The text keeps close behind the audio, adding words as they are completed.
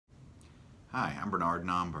Hi, I'm Bernard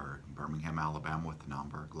Nomberg, in Birmingham, Alabama with the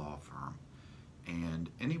Nomberg Law Firm. And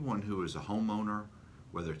anyone who is a homeowner,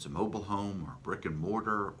 whether it's a mobile home or brick and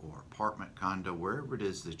mortar or apartment condo, wherever it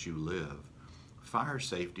is that you live, fire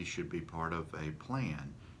safety should be part of a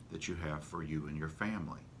plan that you have for you and your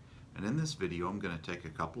family. And in this video, I'm going to take a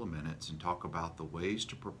couple of minutes and talk about the ways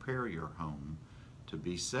to prepare your home to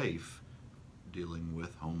be safe dealing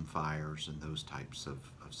with home fires and those types of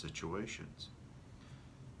situations.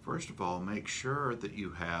 First of all, make sure that you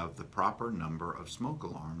have the proper number of smoke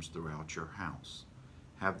alarms throughout your house.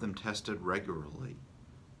 Have them tested regularly,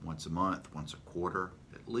 once a month, once a quarter,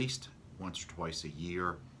 at least once or twice a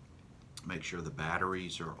year. Make sure the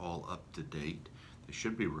batteries are all up to date. They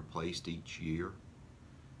should be replaced each year.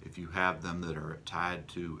 If you have them that are tied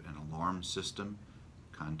to an alarm system,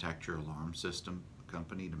 contact your alarm system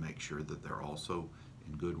company to make sure that they're also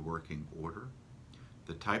in good working order.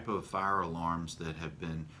 The type of fire alarms that have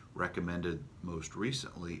been recommended most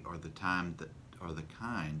recently are the kind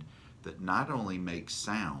that not only make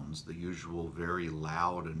sounds, the usual very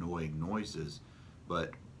loud, annoying noises,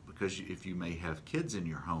 but because if you may have kids in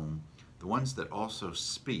your home, the ones that also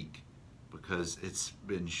speak, because it's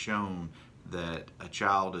been shown that a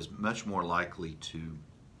child is much more likely to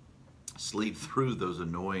sleep through those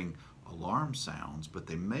annoying alarm sounds, but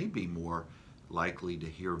they may be more likely to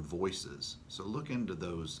hear voices. So look into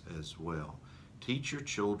those as well. Teach your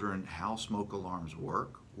children how smoke alarms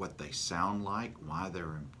work, what they sound like, why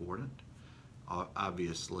they're important.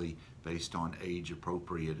 Obviously, based on age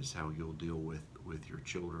appropriate is how you'll deal with your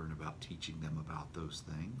children about teaching them about those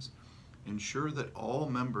things. Ensure that all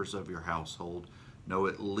members of your household know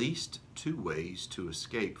at least 2 ways to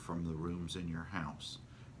escape from the rooms in your house,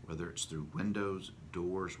 whether it's through windows,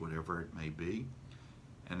 doors, whatever it may be.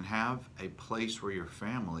 And have a place where your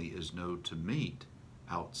family is known to meet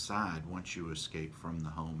outside once you escape from the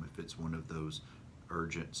home if it's one of those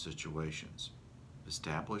urgent situations.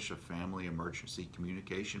 Establish a family emergency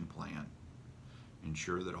communication plan.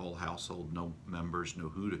 Ensure that all household members know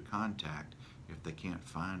who to contact if they can't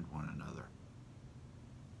find one another.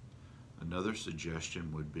 Another suggestion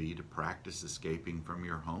would be to practice escaping from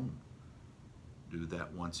your home. Do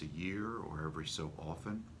that once a year or every so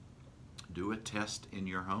often. Do a test in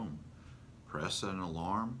your home. Press an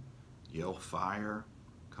alarm, yell fire,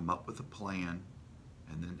 come up with a plan,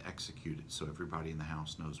 and then execute it so everybody in the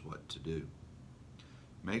house knows what to do.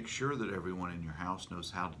 Make sure that everyone in your house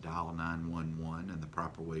knows how to dial 911 and the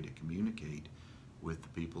proper way to communicate with the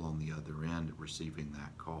people on the other end receiving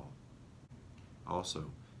that call. Also,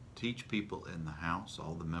 teach people in the house,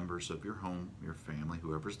 all the members of your home, your family,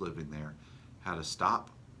 whoever's living there, how to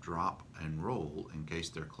stop, drop, and roll in case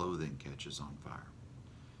their clothing catches on fire.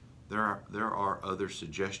 There are other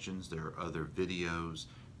suggestions, there are other videos,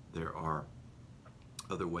 there are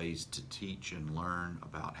other ways to teach and learn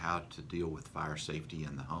about how to deal with fire safety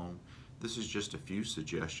in the home. This is just a few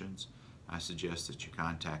suggestions. I suggest that you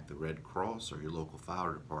contact the Red Cross or your local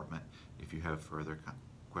fire department if you have further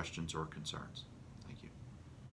questions or concerns.